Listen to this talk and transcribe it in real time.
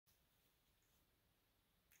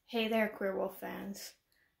Hey there, Queer Wolf fans.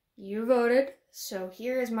 You voted, so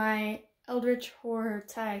here is my Eldritch horror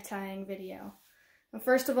tie-tying video. Now,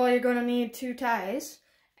 first of all, you're going to need 2 ties,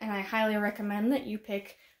 and I highly recommend that you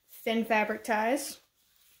pick thin fabric ties,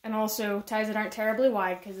 and also ties that aren't terribly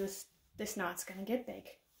wide, because this knot's going to get big.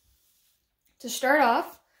 To start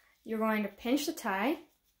off, you're going to pinch the tie,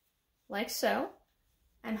 like so,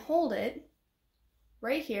 and hold it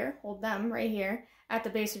right here, hold them right here, at the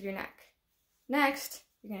base of your neck. Next,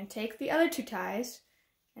 you're going to take the other 2 ties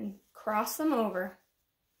and cross them over.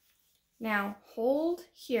 Now hold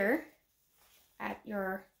here at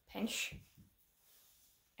your pinch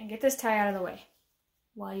and get this tie out of the way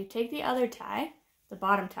while you take the other tie, the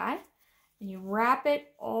bottom tie, and you wrap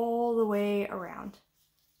it all the way around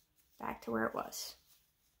back to where it was.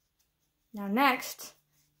 Now next,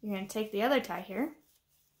 you're going to take the other tie here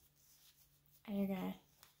and you're going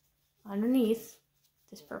to, underneath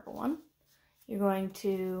this purple one, you're going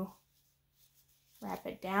to wrap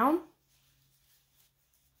it down,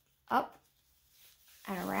 up,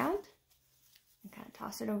 and around, and kind of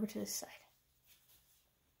toss it over to the side.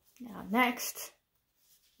 Now next,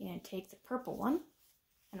 you're going to take the purple one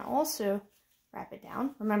and also wrap it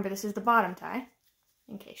down. Remember, this is the bottom tie,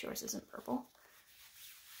 in case yours isn't purple.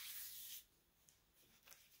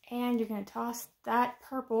 And you're going to toss that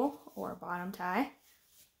purple, or bottom tie,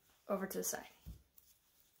 over to the side.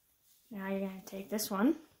 Now you're going to take this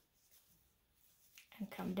one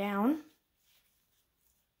and come down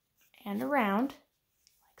and around,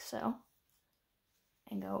 like so,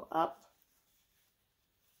 and go up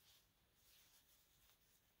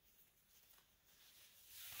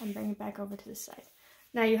and bring it back over to the side.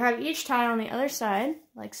 Now you have each tie on the other side,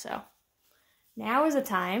 like so. Now is the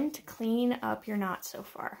time to clean up your knot so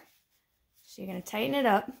far. So you're going to tighten it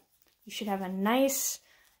up. You should have a nice,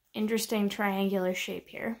 interesting triangular shape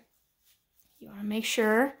here. You want to make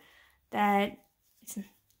sure that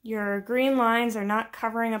your green lines are not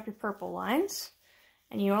covering up your purple lines.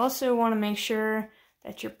 And you also want to make sure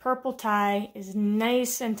that your purple tie is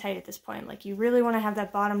nice and tight at this point. Like, you really want to have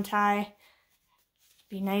that bottom tie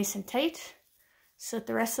be nice and tight so that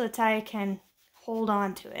the rest of the tie can hold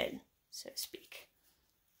on to it, so to speak.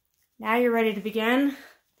 Now you're ready to begin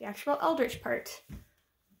the actual Eldritch part.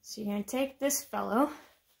 So you're going to take this fellow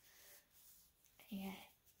and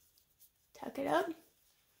tuck it up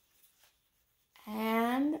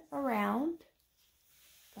and around,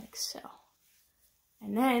 like so.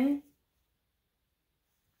 And then,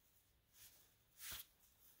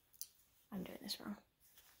 I'm doing this wrong.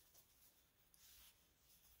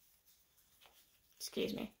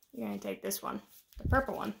 Excuse me. You're going to take this one, the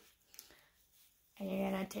purple one, and you're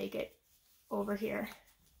going to take it over here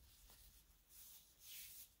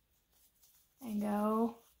and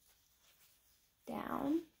go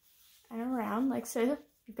down and around, like so.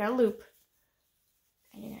 You've got a loop,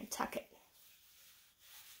 and you're going to tuck it,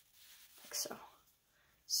 like so.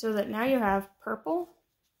 So that now you have purple,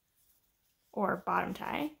 or bottom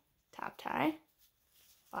tie, top tie,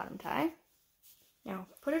 bottom tie. Now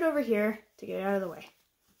put it over here to get it out of the way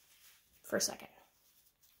for a second,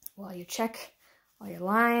 while you check all your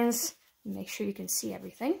lines and make sure you can see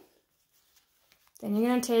everything. Then you're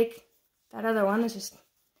going to take that other one that's just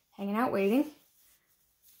hanging out waiting,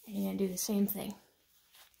 and you're going to do the same thing.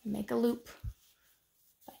 Make a loop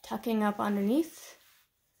by tucking up underneath,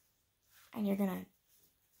 and you're going to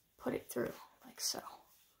put it through like so.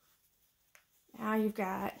 Now you've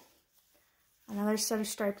got another set of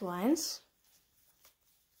striped lines,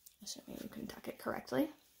 assuming you can tuck it correctly.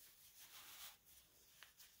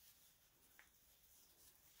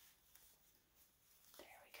 There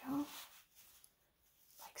we go,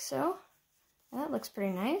 like so. And that looks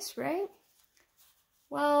pretty nice, right?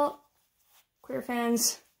 Well, queer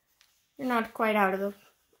fans, you're not quite out of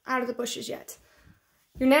the bushes yet.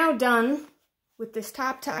 You're now done with this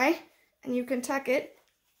top tie, and you can tuck it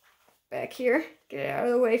back here, get it out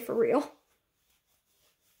of the way for real.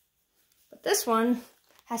 But this one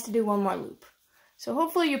has to do one more loop. So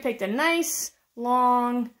hopefully you picked a nice,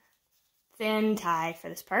 long, thin tie for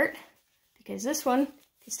this part, because this one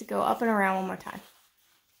gets to go up and around one more time.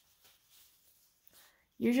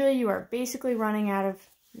 Usually you are basically running out of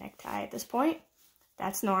necktie at this point.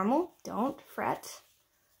 That's normal, don't fret.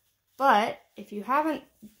 But if you haven't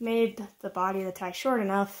made the body of the tie short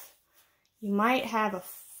enough, you might have a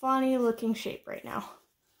funny looking shape right now.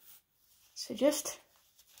 So just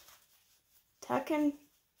tuck and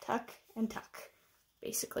tuck and tuck,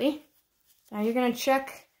 basically. Now you're going to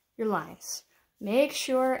check your lines. Make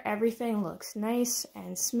sure everything looks nice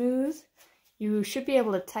and smooth. You should be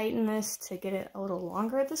able to tighten this to get it a little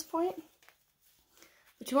longer at this point.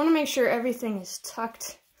 But you want to make sure everything is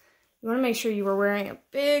tucked You want to make sure you were wearing a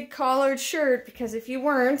big collared shirt, because if you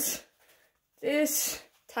weren't, this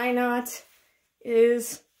tie knot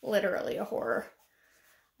is literally a horror.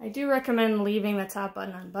 I do recommend leaving the top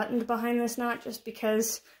button unbuttoned behind this knot, just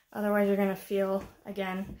because otherwise you're going to feel,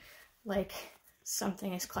 again, like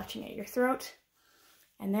something is clutching at your throat.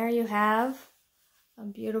 And there you have a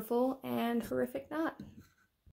beautiful and horrific knot.